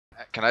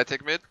Can I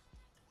take mid?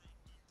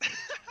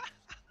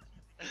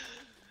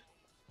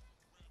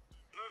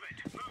 Move it.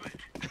 Oh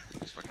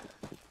my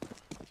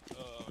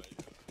god.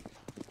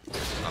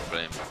 Not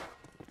blame.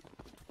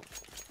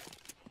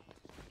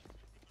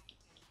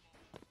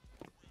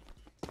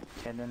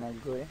 And then I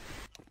go, eh?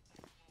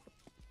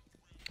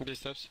 B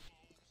steps.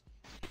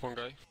 One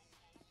guy.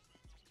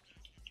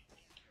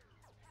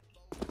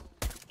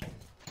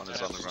 One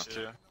is underground.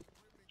 Yeah.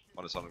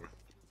 One is underground.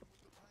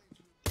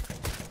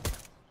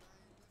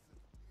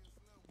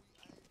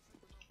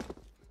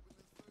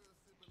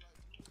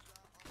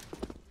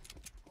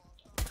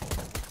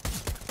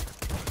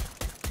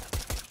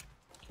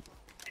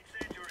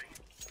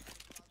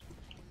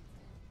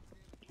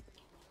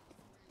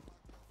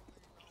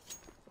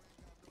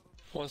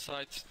 One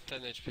side,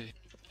 10 HP.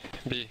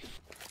 B.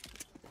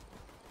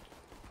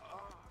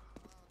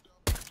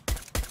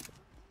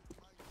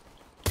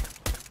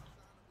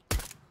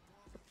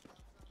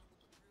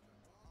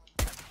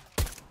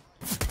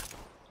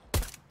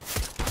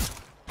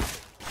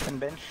 And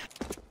bench.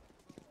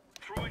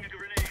 Throwing a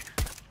grenade.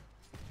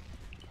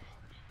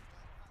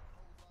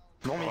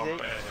 Long mid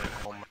A.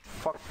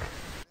 Fuck.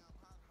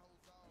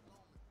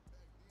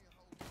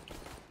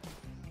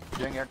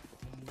 Jungle.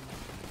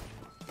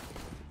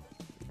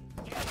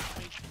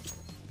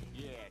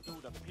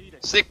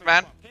 Sick,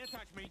 man!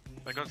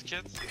 I got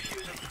kids.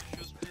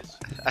 Defuse, please.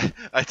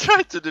 I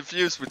tried to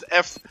defuse with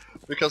F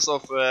because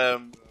of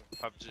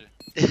PUBG.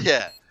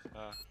 yeah.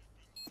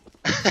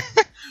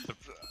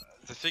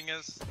 The thing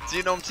is,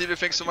 Genome TV,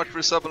 thanks so much for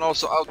the sub, and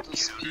also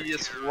Autos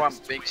PS1,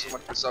 thanks so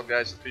much for the sub,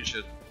 guys.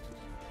 Appreciate it.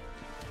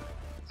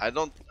 I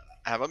don't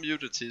have a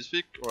muted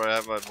TeamSpeak or I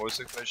have a voice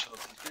activation of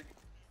TeamSpeak.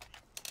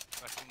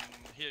 I can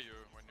hear you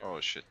when you. Oh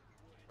shit!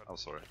 I'm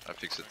sorry. I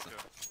fixed it.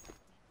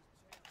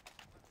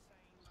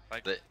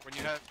 Like when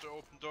you have to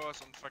open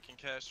doors on fucking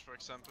cache, for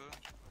example,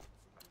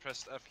 I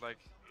pressed F like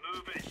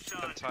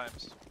 10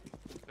 times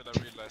till I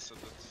realized that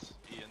it's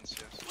Ian's,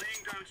 yes.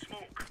 Laying down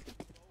smoke.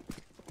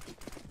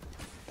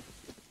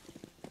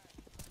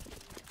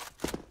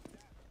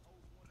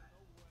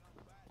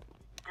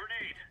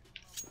 Grenade.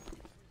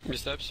 B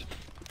steps.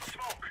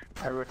 Smoke.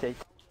 I rotate.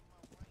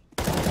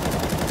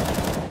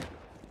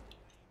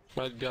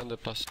 Might be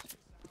underpass.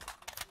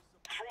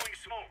 Throwing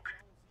smoke.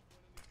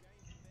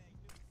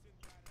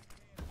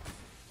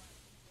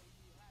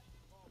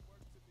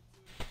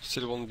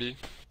 Still 1B.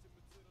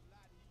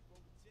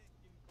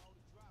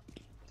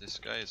 This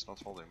guy is not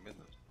holding mid.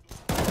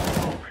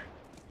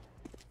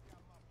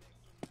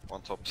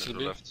 One top to the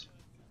CB. left.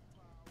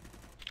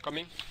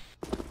 Coming.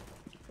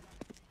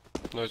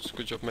 Nice,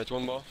 good job, mate.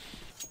 One more.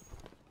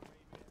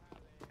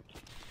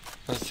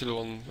 And still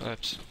one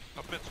apps.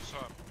 Up it,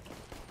 sorry.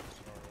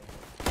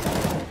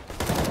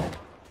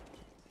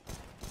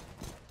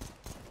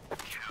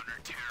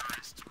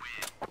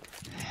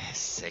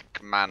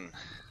 Sick man.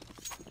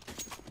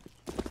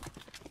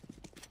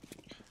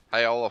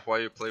 Hey Olaf, why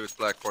you play with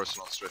Black Horse and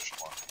not Stretch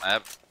more? I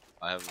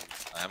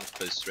haven't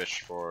played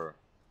Stretch for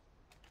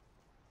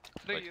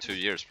like 2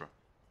 years, bro.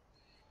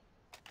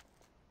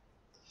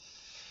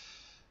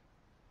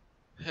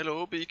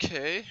 Hello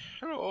BK.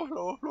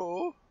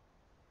 Hello.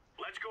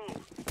 Let's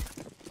go.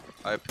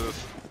 Hi Poof.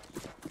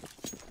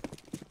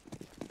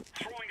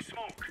 Throwing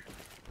smoke.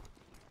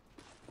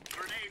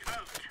 Grenade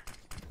out.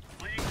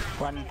 Laying down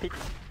One smoke. pick.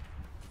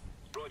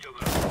 Roger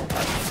that.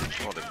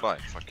 Oh, they buy.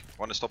 Fuck.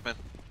 Wanna stop mid?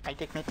 I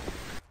take mid.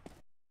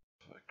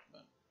 Fuck,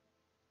 man.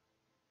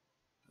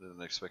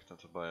 Didn't expect them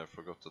to buy. I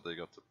forgot that they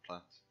got the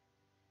plant.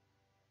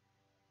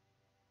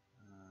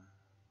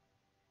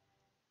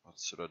 What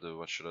should I do?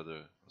 What should I do?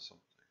 Or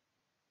something.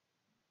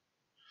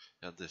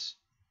 Yeah, this.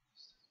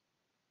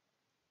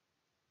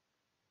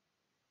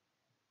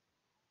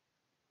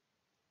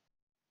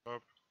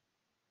 Up.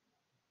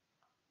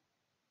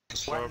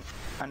 One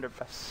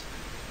underpass.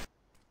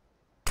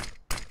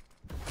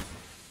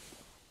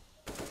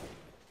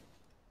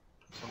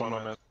 One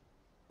on it.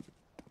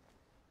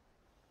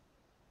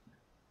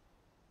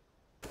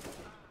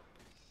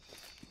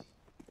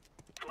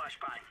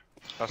 Flashbang.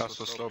 That's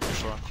so slow for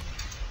sure.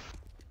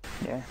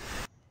 Yeah.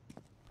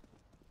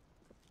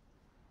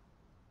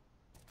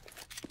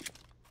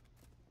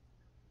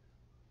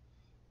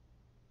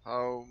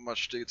 How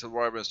much digital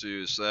vibrance do you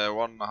use?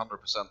 100% at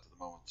the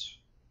moment.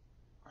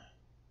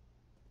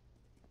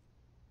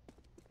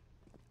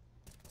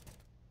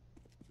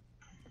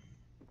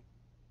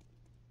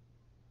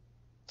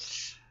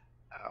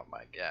 Oh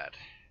my god.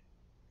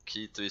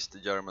 Kito is the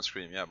German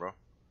scream, yeah bro.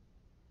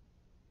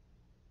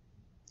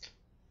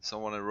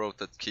 Someone wrote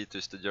that Kito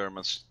is the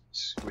German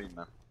scream,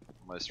 man,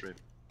 on my stream.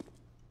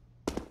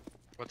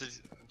 What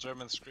is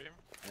German scream?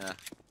 Yeah.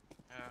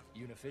 Yeah.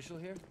 You an official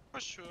here? For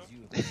sure.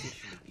 You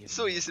officially given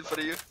So me easy the for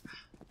you.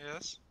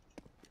 Yes.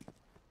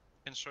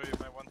 Can show you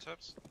my one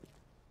taps.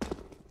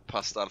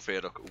 Pasta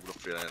Alfredo och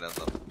Olof redan i den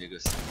i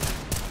augusti.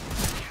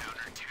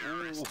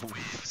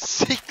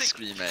 Sick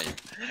scream aim!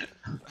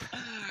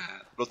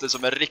 Låter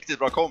som en riktigt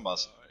bra kom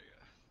alltså.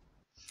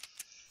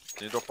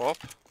 Kan du droppa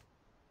upp?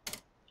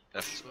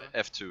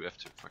 F2,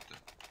 fuck det.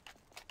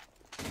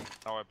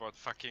 Now I bought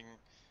fucking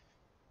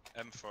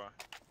M4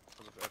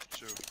 because of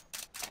F2.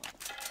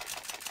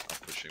 I'm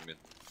pushing mid.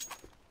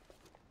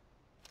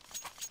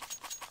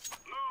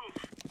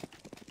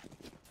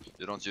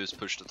 You don't use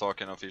push to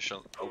talk in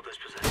official. Hold this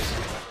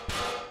position.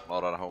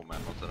 Not at home, man.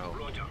 Not at home.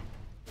 Roger.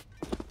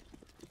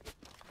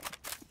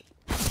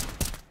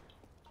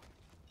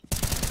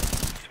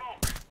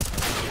 Smoke.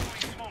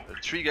 Smoke. There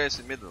are 3 guys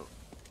in middle.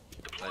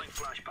 Deploying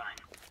flashbang.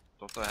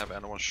 Don't I have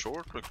anyone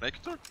short or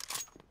connector?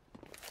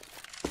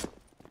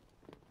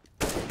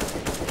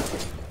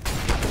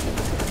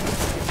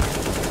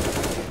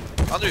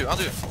 Under you,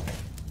 under you!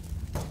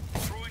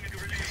 Throwing a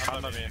grenade.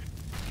 Under me.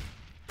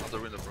 Under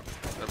window, bro.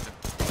 Help him.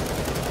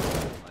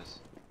 Nice.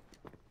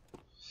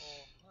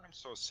 Oh, I'm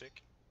so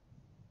sick.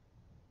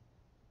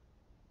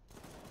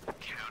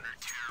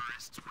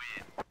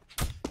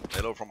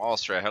 Hello from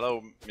Austria.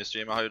 Hello, Mr.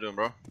 Jimmy. How you doing,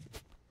 bro?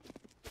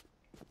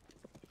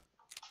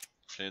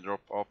 Can you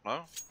drop up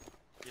now?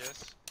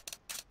 Yes.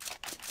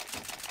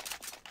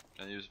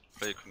 Can you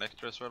play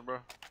connector as well, bro?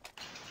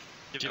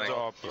 Give Can it I-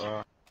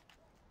 up.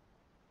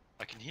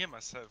 I can hear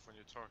myself when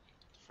you talk.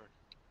 What the fuck?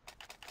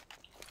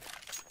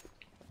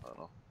 I don't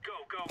know. Go,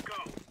 go,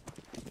 go.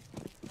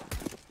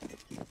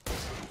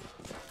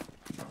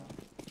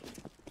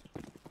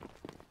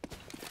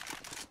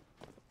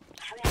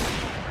 Throwing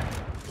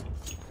smoke.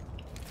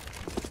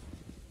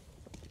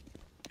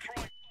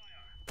 Throwing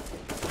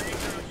fire. Laying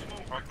down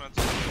smoke. Apartments.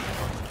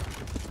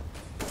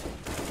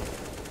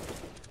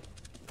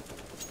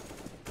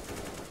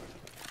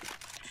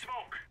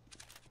 Smoke.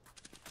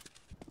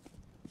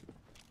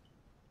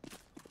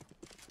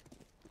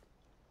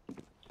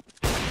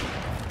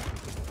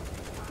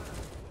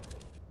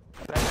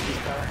 Flash these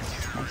barracks.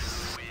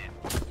 Nice.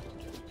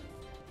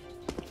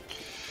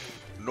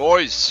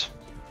 Noise!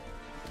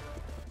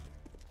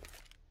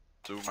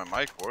 Do my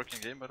mic work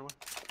in game, by the way?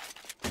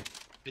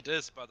 It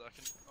is, but I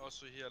can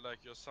also hear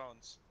like your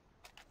sounds.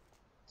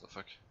 The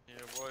fuck? Hear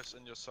your voice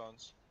and your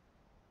sounds.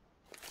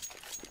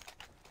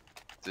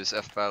 This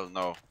FBL?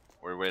 No.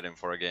 We're waiting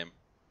for a game.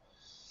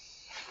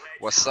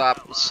 What's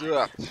up? What's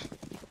up?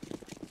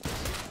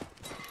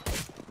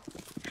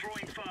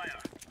 Throwing fire.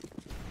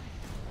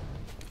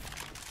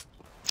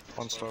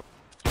 One stop.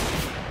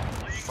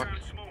 Laying Fuck. down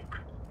smoke.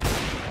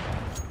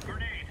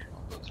 Grenade.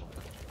 Oh, good.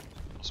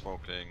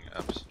 Smoking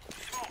apps.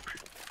 Smoke.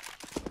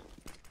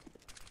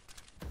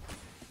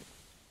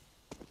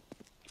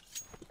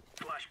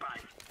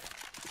 Flashbang.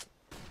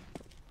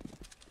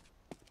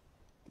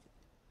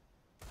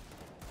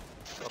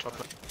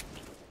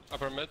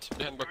 Upper mid,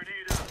 behind back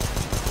Grenade out.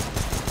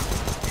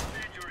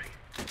 Incendiary.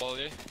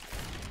 volley.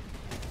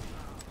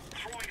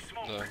 Throwing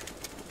smoke. There.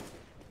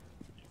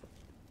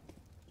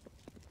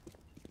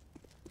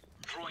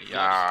 Throwing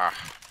Yeah.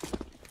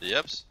 The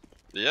apps?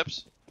 The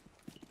apps?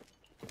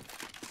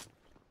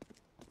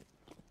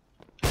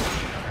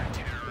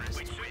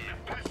 We shouldn't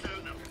have passed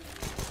out them.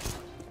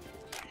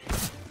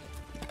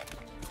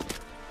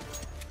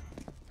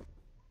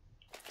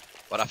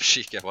 What up,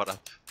 Chica? What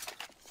up?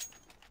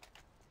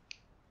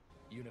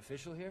 You an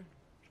official here?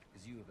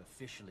 Because you have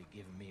officially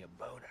given me a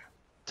boner.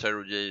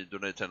 Terror J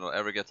donate 10.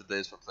 Ever get the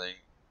days for playing?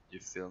 You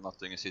feel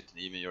nothing is hitting,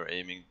 even you're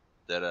aiming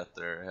dead at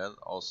their head.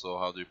 Also,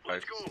 how do you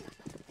Let's practice?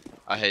 go.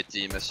 I hate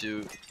the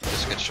MSU.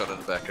 Just get shot in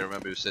the back. I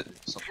remember you said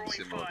something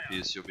similar.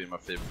 PSU being my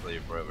favorite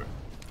player forever.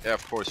 Yeah,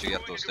 of course you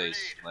get those days.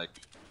 Like,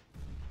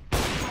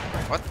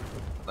 what?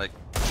 Like,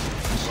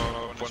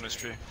 One HP.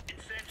 Incendiary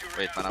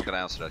wait, out. man, I'm gonna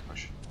answer that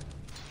question.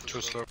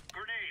 Too slow.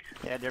 Grenade.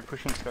 Yeah, they're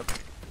pushing slope.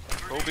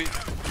 Kobe.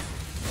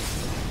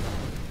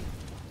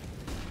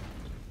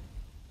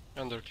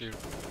 Under clear.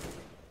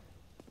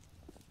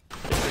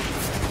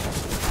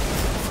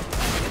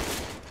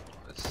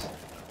 It's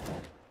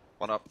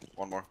one up,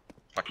 one more.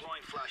 Fuck.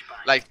 Deploying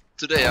flashbang. Like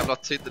today, I'm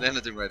not hitting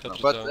anything right now. Touch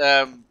it But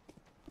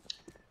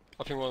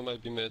I think one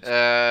might be mid.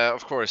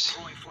 of course,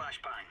 Throwing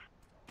flashbang.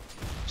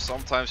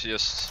 sometimes you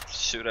just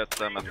shoot at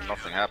them and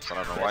nothing happens. I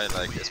don't know why.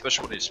 Like,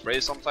 especially when you spray,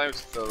 sometimes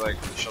I feel like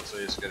the shots are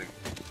just getting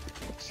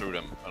through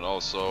them. And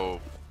also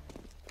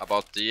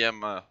about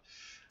DM,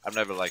 I've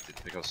never liked it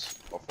because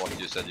of what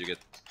you said. You get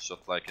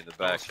shot like in the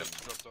back, and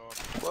Dropped off.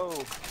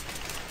 Whoa.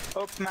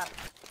 Open map.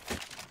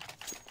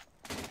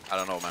 I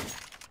don't know, man.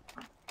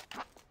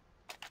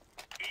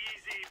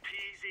 Easy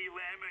peasy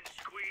lemon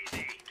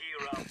squeezy.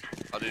 Gear up.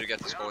 How do you get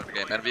the score in the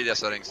game? Nvidia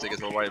settings,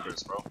 digital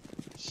vibrance, bro.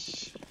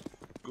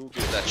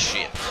 Google that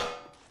shit.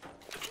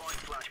 Deploying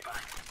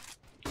flashbang.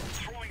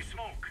 Throwing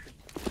smoke.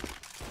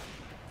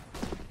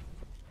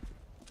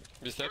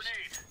 B steps.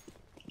 Grenade.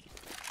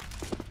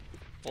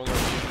 One more.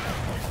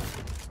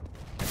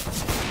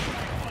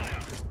 Fire.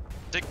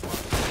 Dick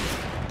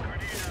one.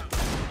 Grenade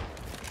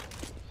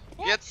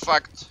out. Get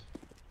fucked.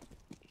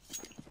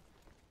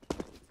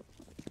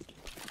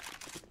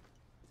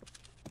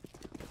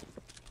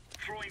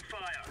 Throwing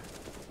fire.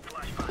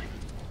 Flashbang.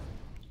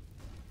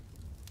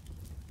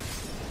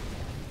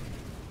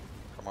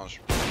 Come on.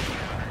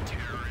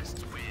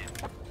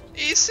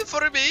 Easy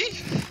for me.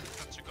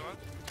 What you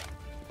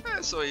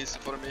got? So easy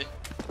for me.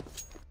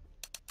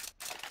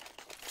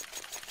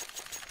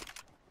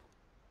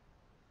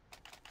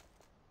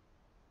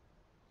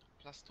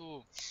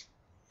 +2.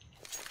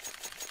 I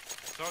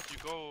thought you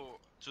go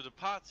to the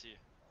party.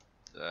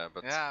 Yeah,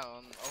 but Yeah,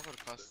 on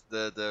overpass.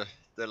 the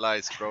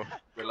lies, bro.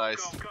 The lies.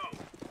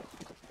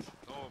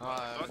 No, No, but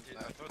I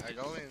thought I he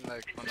go in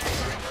like 1 hour.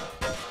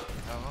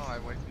 I don't know,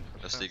 I'm waiting for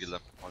Just friends. legal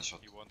them. One shot.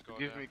 he won't go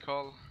Give there. me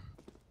call.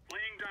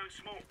 Laying down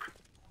smoke.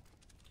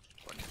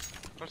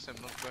 Of course I'm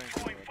not going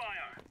Throwing to.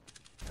 fire.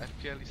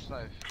 FPL is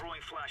live.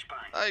 Throwing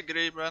flashbang. I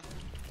agree, man.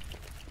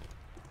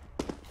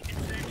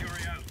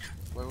 Incendiary out.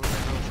 Why would I go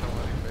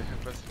somewhere if I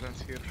have best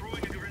friends here?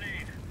 Throwing a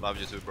grenade. Love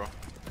you too, bro.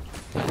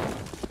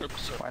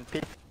 Oops. One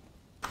pit.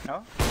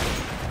 No?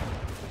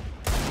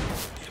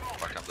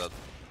 Fuck, I'm dead.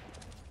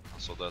 I'm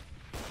so dead.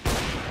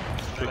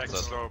 Next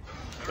slope,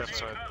 left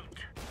side. Out.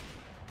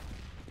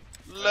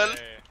 Lol.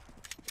 Hey.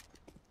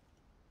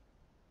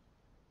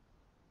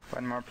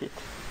 One more pit.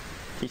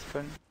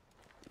 Teaspoon.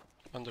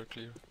 Under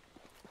clear.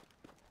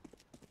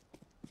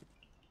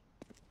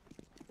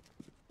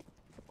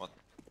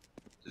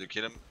 Did you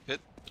kill him,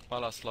 Pit?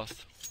 Last.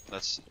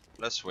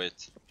 Let's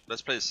wait.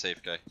 Let's play it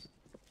safe, guy.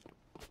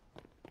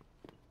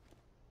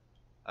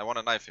 I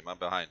wanna knife him. I'm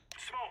behind.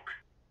 Smoke.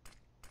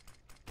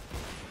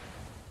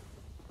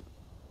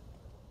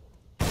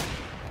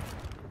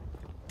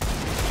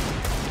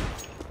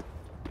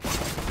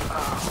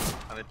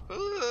 And it.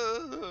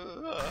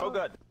 Oh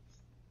god.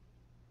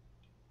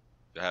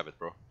 You have it,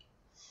 bro.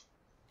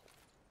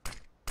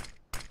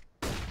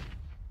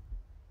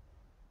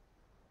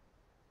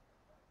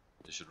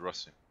 You should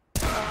rush him.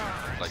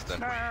 Like that.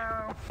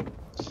 No.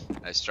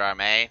 Nice try,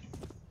 man.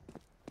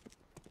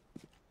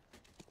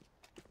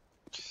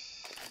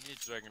 I need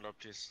Dragon Lord,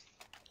 please.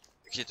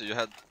 Kito, you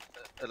had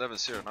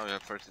 11-0, now you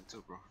have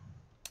 13-2, bro.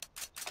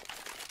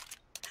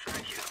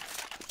 Thank you.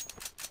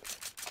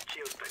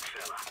 Cheers, big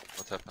fella.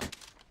 What happened?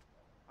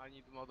 I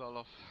need model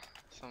of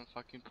some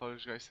fucking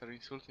Polish guys are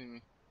insulting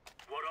me.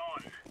 What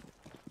on?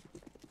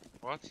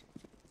 What?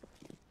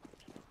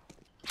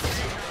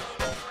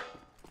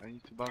 I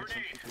need to bounce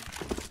some people.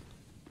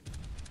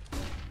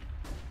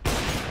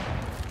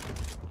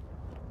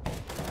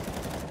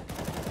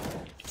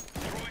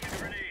 Throwing a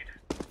grenade.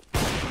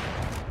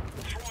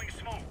 Throwing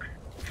smoke.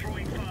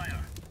 Throwing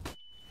fire.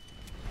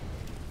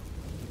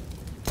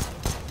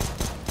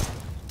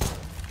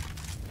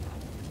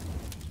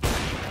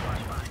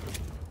 Flashbang.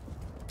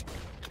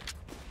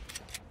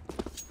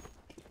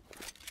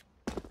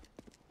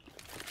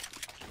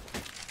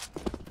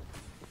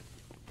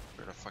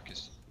 Where the fuck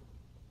is...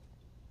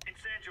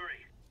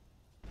 Incendiary.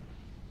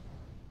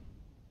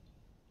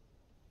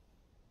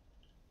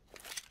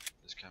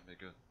 This can be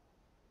good.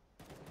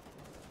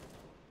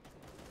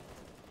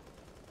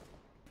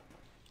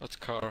 That's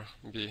car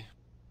B.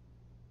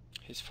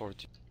 He's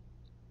 40.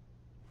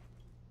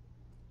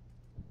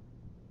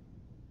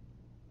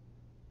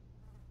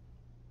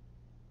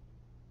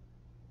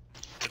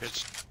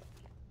 Bitch.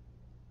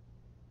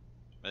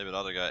 Maybe the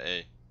other guy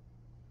A.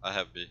 I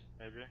have B.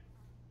 Maybe.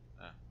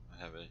 Yeah,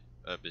 I have A.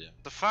 B.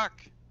 The fuck?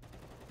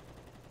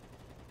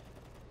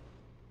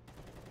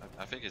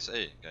 I think it's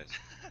A, guys.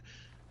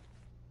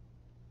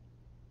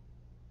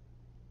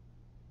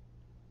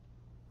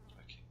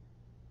 Okay.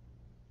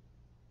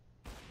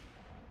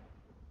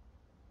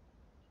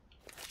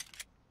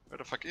 Where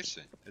the fuck is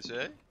he? Is he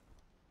A? I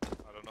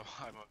don't know.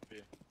 I'm on B.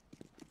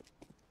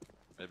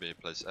 Maybe he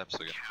plays apps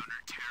again.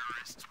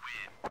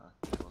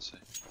 We'll see.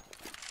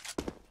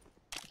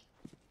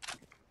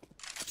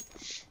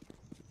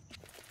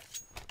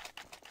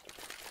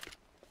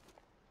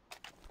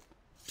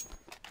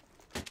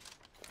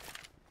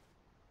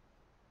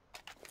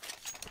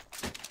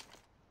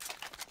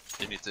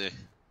 You need the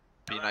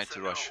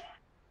B90 rush.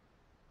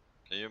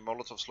 Can you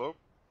Molotov slope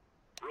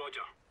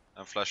Roger.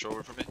 and flash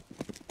over for me?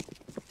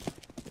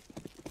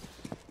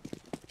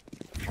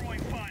 Throwing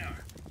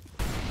fire.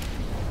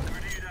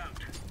 Grenade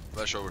out.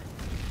 Flash over.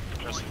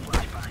 Throwing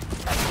flashbang.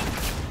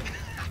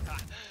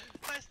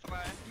 Nice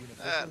try.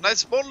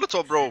 Nice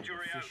Molotov, bro!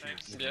 Incendiary out.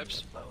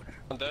 Yeps.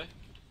 One there.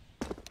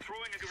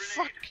 Throwing a grenade.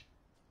 Fuck!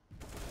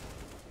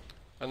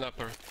 An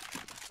upper.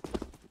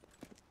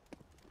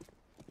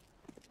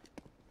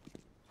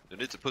 You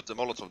need to put the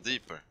Molotov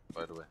deeper,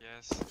 by the way.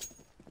 Yes.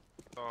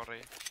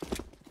 Sorry.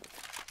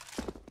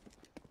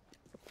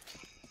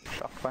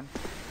 Shot one.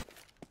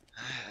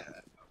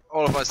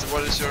 Olofmeister,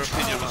 what is your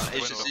opinion on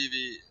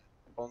HCV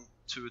on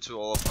 2-2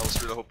 Olof? I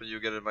was really hoping you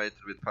get invited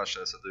with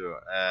Pasha as a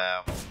duo.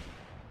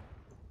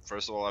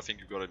 First of all, I think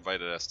you got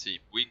invited as team.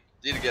 We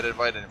did get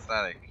invited in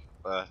Fnatic,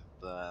 but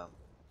I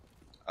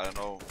don't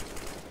know.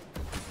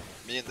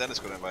 Me and Dennis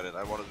got invited.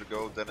 I wanted to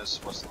go, Dennis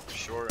was not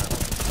sure, and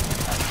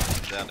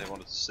then he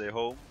wanted to stay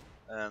home.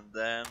 And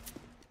then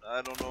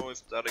I don't know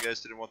if the other guys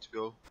didn't want to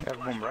go. You have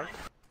boom, right?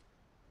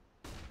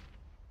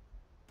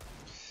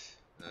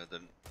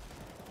 Then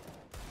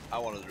I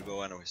wanted to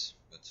go anyways,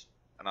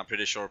 and I'm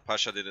pretty sure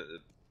Pasha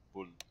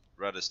would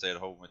rather stay at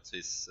home with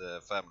his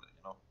family,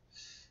 you know,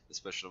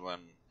 especially when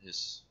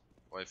his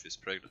wife is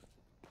pregnant.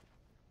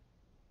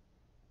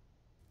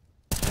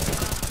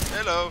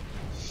 Hello.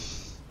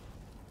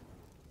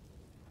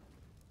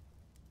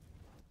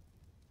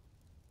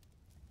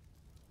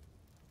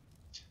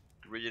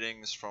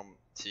 greetings from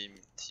Team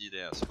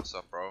TDS. What's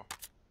up, bro?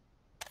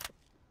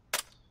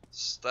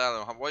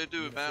 Stalin, what you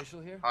doing, man?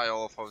 Hi,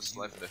 Olaf. How's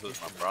life in the hood,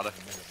 my brother?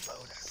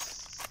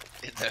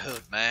 In the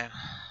hood, man.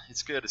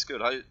 It's good. It's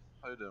good. How you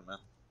doing, man?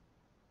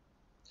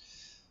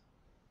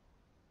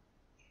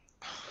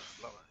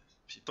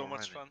 So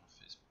much fun.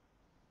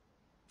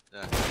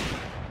 Yeah.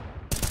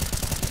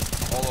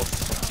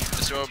 Olaf,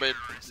 it's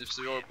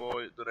your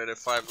boy donated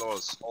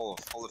 $5. Olaf,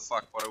 holy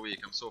fuck, what a week.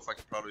 I'm so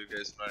fucking proud of you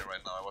guys playing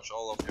right now. I watched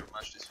all of your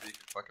match this week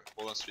and fucking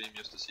Poland stream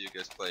just to see you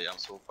guys play. I'm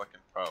so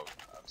fucking proud.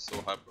 I'm so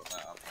happy,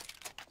 man.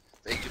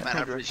 Thank you, man.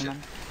 I appreciate it.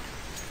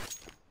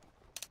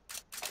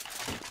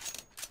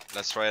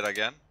 Let's try it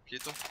again,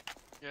 Kito.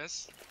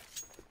 Yes.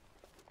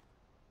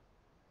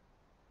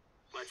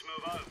 Let's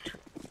move out.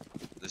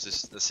 This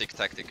is the sick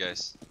tactic,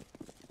 guys.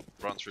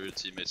 Run through your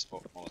teammates'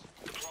 spot mode.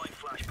 Deploying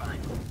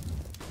flashbang.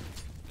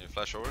 Can you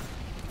flash over?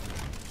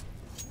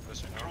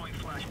 Deploying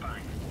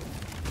flashbang.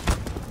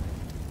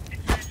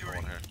 No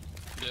one here.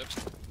 Yep.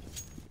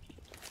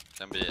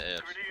 Can be AF.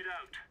 Grenade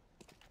out.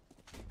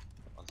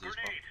 One to this bomb.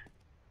 Grenade.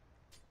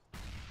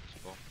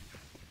 Spawn.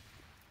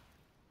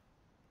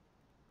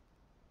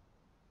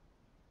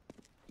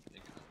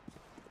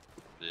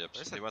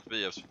 BFs. He went to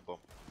BFs bomb.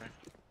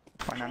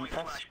 One on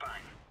pass.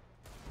 Flashbang.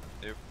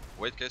 Here,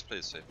 wait guys, play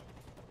it safe.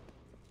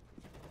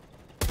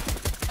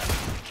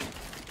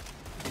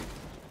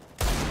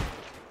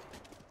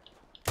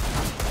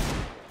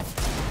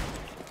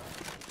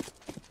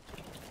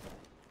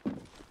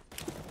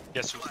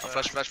 Yes,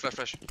 Flash.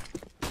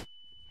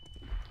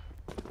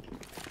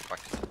 Fuck.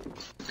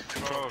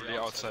 probably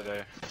outside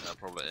there. Yeah,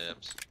 probably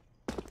AMs.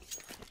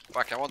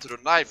 Fuck, I wanted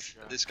to knife,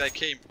 and this guy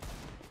came.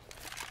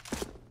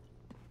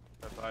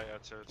 That I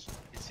tilt.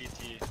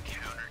 CT.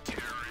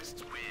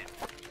 Counter-terrorists win.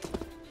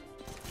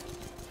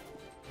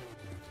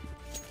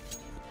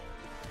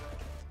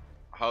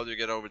 How do you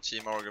get over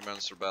team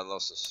arguments or bad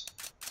losses?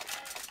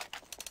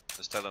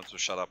 Just tell them to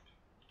shut up.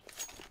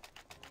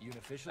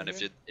 And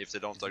if they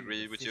don't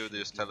agree with you,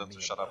 just tell them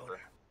to shut up.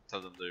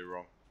 Tell them they're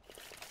wrong.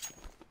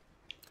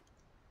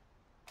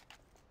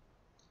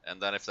 And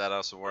then if that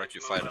doesn't work,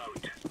 you fight them.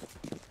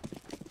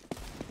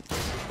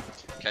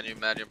 Can you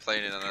imagine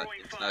playing in an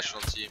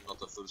international team,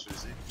 not a full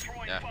 3C?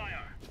 Yeah.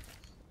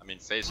 I mean,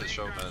 FaZe has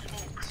shown that.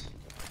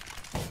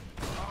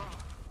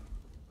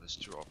 There's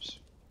two ops.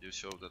 You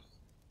showed that.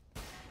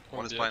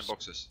 One is behind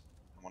boxes,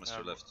 and one is to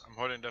your left. I'm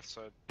holding left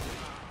side.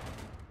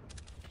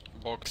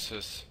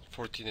 Boxes,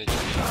 14 HP.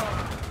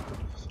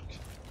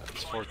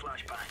 It's 4.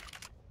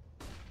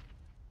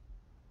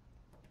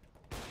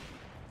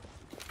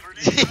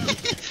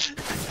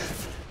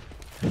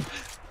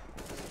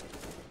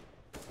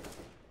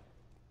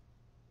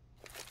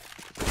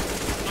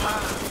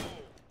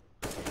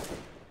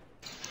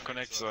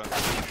 Connect zone.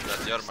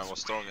 That German was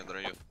stronger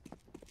than you.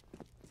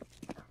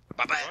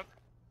 Bye bye.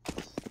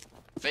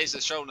 FaZe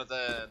has shown that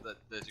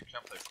that you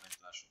can play for an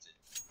international team.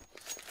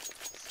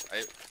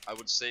 I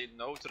would say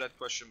no to that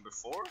question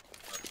before,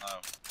 but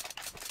now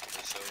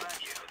they show that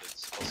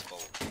it's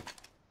possible.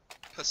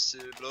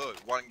 Possible.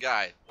 One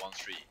guy,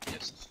 1-3.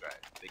 Yes,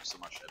 subscribe. Thanks so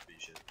much, I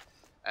appreciate it.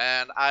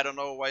 And I don't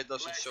know why it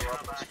doesn't show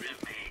up on stream.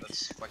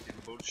 That's fucking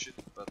bullshit,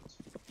 but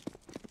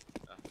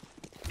yeah.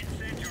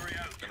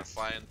 Gonna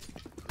find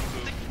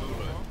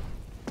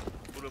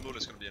Mula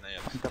is gonna be an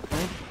AF.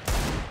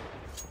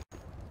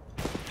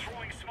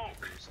 Throwing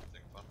smoke. Do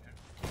something fun here.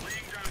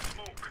 Laying down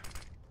smoke.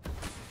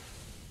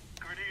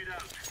 Grenade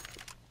out.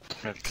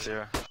 Mid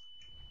clear.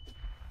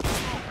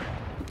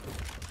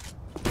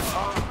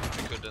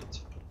 I couldn't.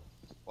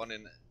 One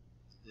in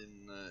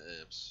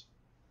AFs.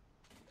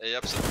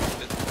 AFs and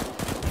mid.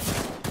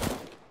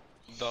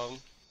 Down.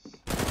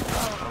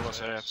 One was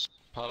AF.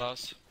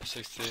 Palace,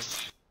 60.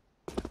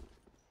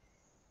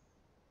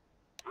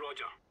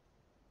 Roger.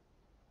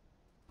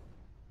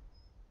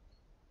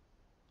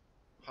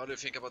 How do you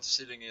think about the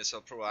seeding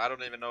ESL Pro? I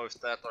don't even know if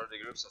that are the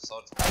groups I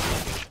started.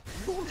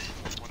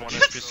 One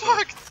HP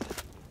Fucked!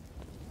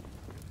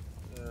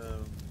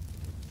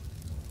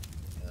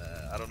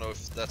 I don't know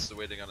if that's the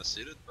way they're gonna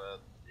seed it,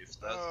 but if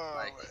that,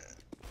 like,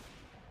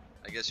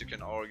 I guess you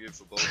can argue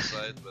for both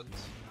sides, but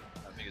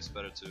I think it's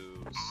better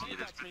to seed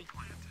it.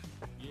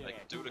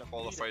 Like, do the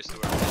qualifiers to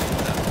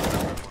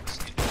everyone is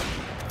in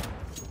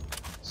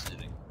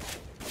seeding.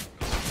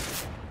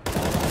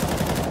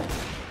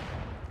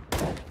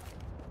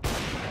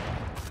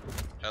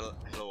 Hello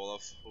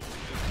Olaf, hope you're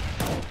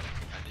good.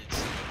 I need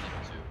something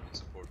to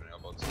support me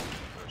about the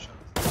version.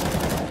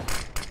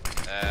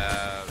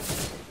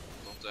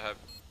 Don't I have...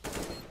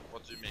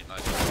 What do you mean?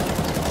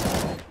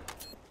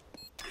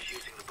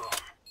 Defusing the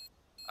bomb.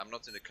 I'm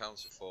not in the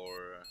council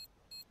for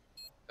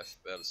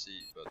FBLC,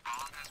 but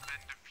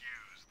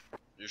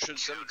you should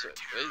send it to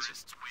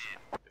FaZe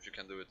if you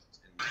can do it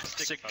in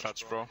Stick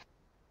clutch, bro.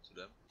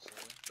 to them.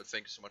 But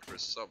thank you so much for the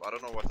sub. I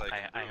don't know what I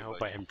can do. I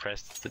hope like, I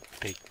impressed the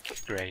big,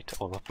 great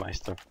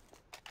Olofmeister.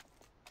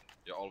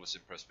 You always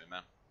impress me,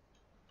 man.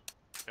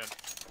 Yeah.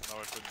 Now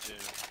I couldn't hear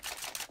you.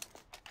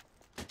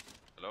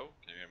 Hello?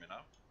 Can you hear me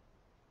now?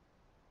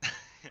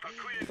 A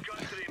clear gun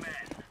to the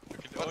man.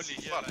 What's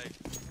Only here, fun? like.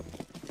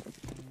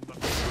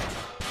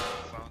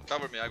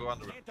 Cover me, I go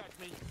under.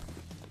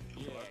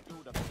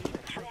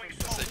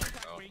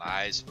 Oh,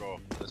 nice, bro.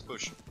 Let's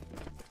push.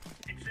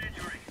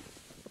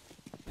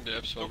 The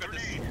absolute. Look at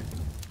this.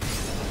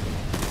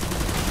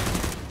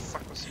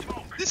 Fuck was he?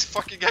 This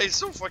fucking guy is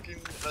so fucking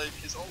like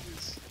he's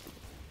always.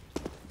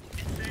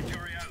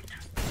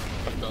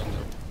 I've gone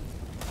there.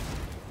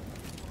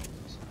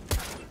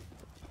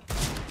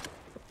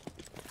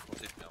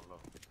 Don't hit me, I'm low.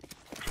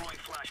 Throwing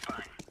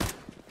flashbang.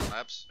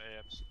 Maps.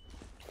 Mayhaps.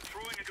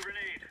 Throwing a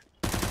grenade.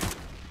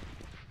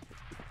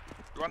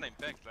 Running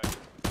back, like.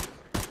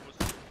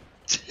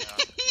 Yeah,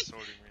 he's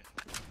holding me.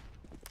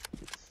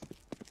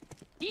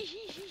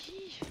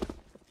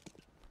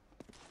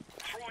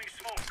 Throwing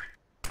smoke.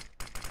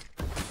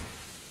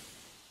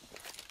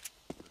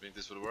 You think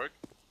this will work?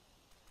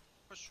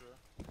 For sure.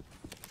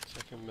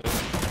 Second mid. Nah, I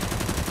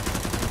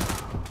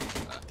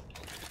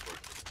don't think it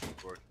worked.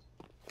 It worked.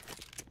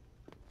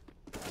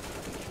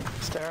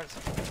 Stairs.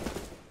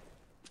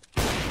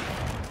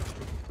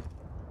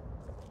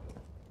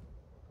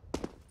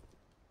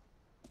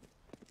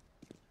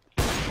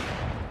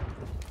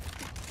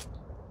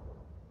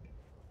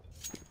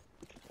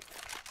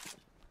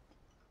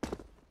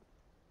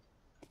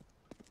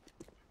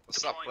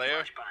 What's up,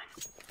 player?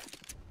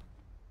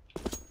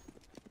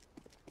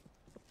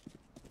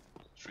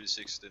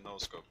 360 no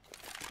scope.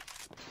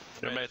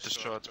 Your mate is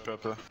short,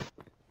 purple.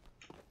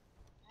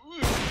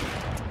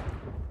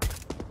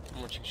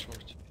 I'm watching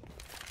short.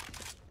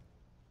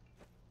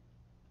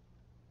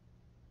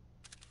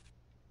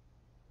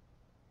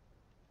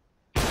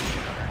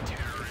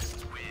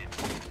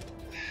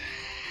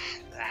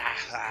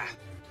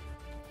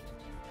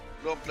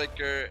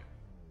 Blomplicker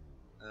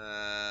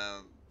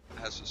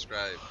has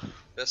subscribed.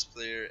 Best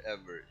player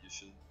ever.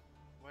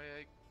 Why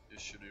You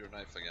should your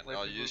knife again. why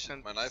Oh, people you use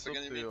can't my knife stop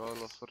again, you to mean? you all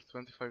for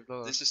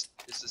 $25?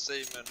 It's the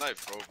same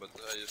knife, bro, but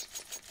I just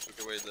took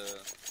away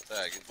the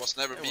tag. It was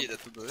never I me wanted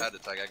that to do it. had the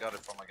tag. I got it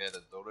from a guy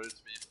that donated it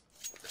to me.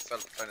 But it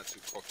felt kind of too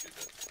cocky,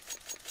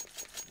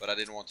 but I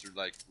didn't want to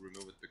like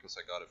remove it because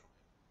I got it from him.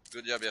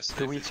 Good job yesterday.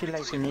 Do we feel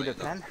like we need a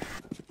plan?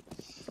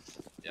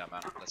 Yeah,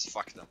 man. Let's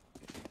fuck them.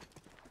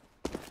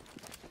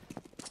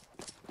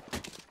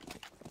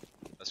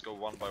 Let's go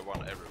one by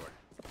one everywhere.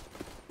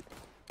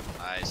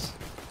 Nice.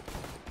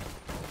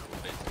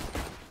 Wait.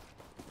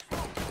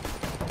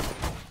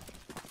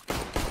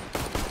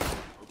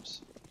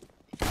 Oops.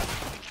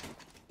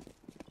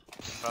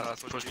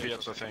 Push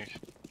VODS, I think.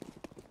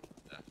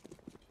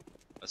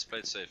 Let's play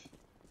it safe.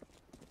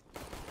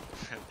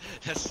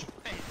 Yes.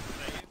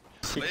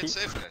 Play it CT.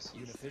 safe, guys.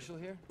 You an official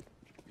here?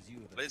 'Cause you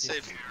have Play it safe.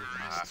 officially given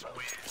me the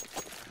vote.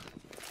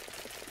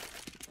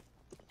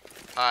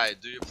 Hi,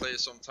 do you play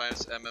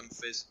sometimes MM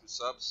Facebook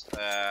subs?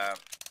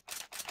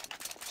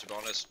 To be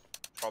honest,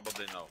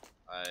 probably no.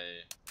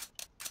 I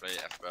play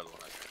FBL when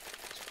I play.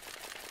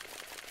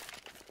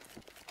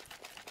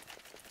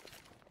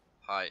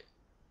 Hi,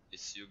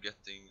 is you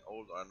getting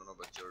old? I don't know,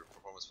 but your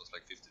performance was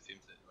like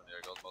 50-50 when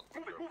you got mod.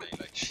 You were playing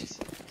like shit.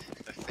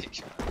 Thank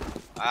you,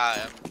 man. I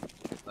am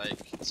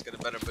like, it's getting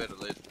better and better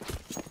later.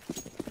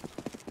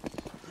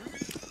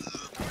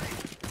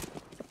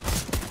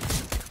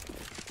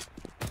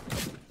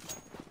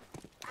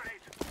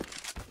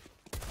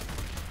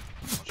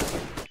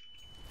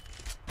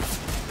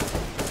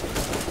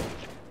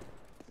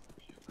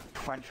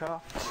 One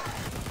shot.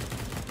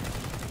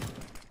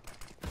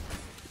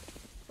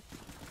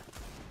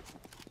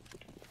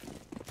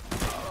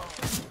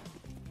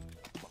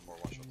 One more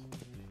one shot.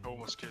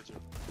 Almost killed you.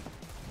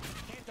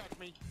 Can't touch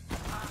me.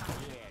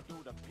 Yeah,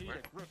 do the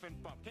Peter Griffin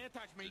bump. Can't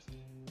touch me.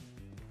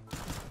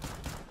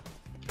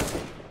 I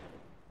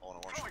want a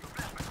one shot.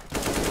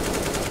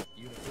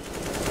 You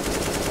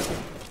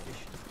have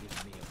officially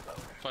given me a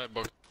vote.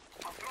 Firebox.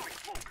 I'm throwing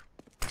smoke.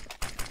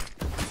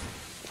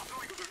 I'm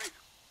throwing a grenade.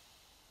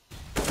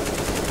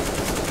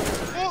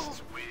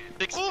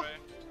 Six Oh! spray.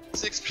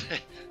 6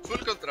 play. Full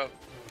control.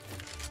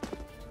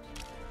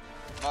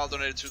 Mal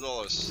donated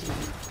 $2.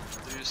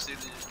 Do you still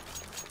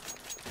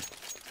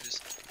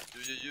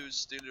use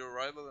still your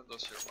rival and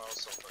does your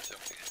mouse sometimes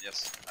jumping in?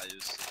 Yes, I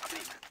use it.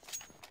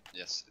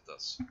 Yes, it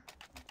does.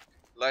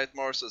 Light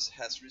Marses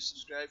has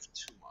resubscribed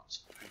 2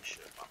 months.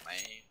 Appreciate my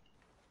man.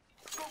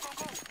 Go, go,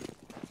 go.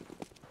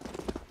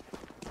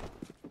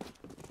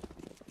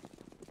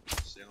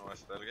 Still no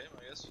FBL game, I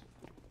guess.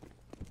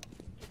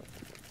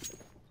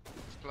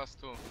 It's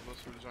 +2.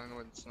 Those will join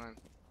when it's 9.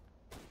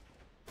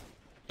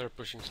 They're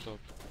pushing slope.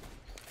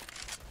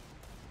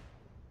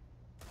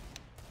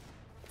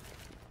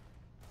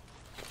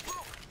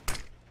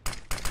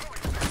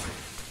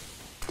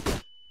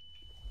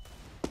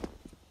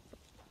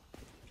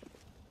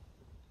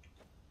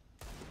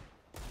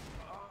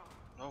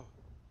 No.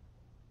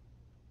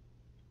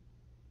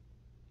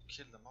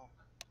 Kill them all.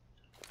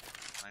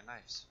 My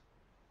knives.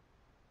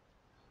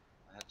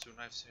 I had 2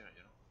 knives here,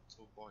 you know.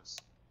 2 boys.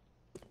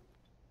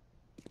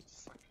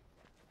 Fuck.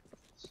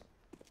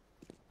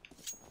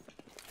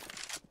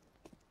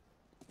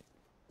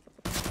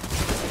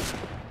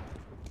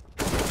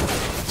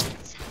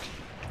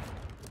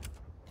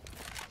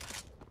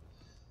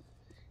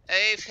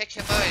 Hey, fuck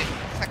a boy.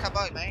 Fuck a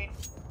boy, man.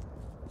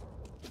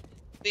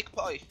 Big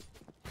boy.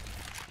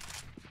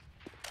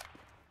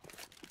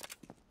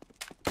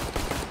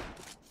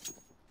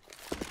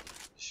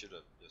 Should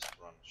have just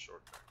run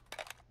short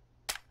there.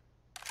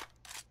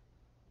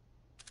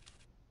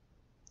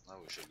 Now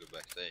we should go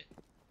back to A.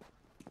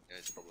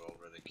 Guy's probably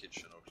already in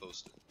kitchen or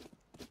close to it.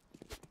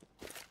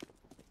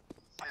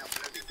 I am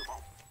planting the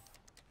bomb.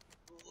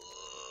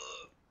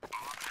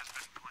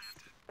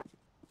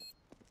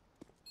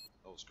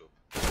 No scope.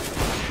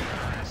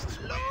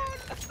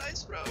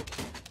 Nice bro.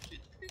 We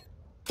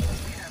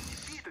have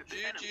defeated the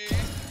enemy. GG.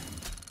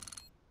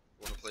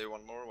 Wanna play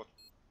one more? What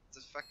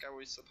the fuck are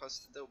we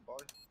supposed to do, boy?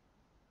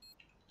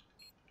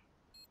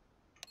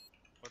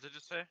 What did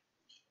you say?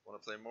 Wanna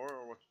play more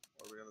or what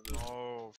are we gonna do? Oh,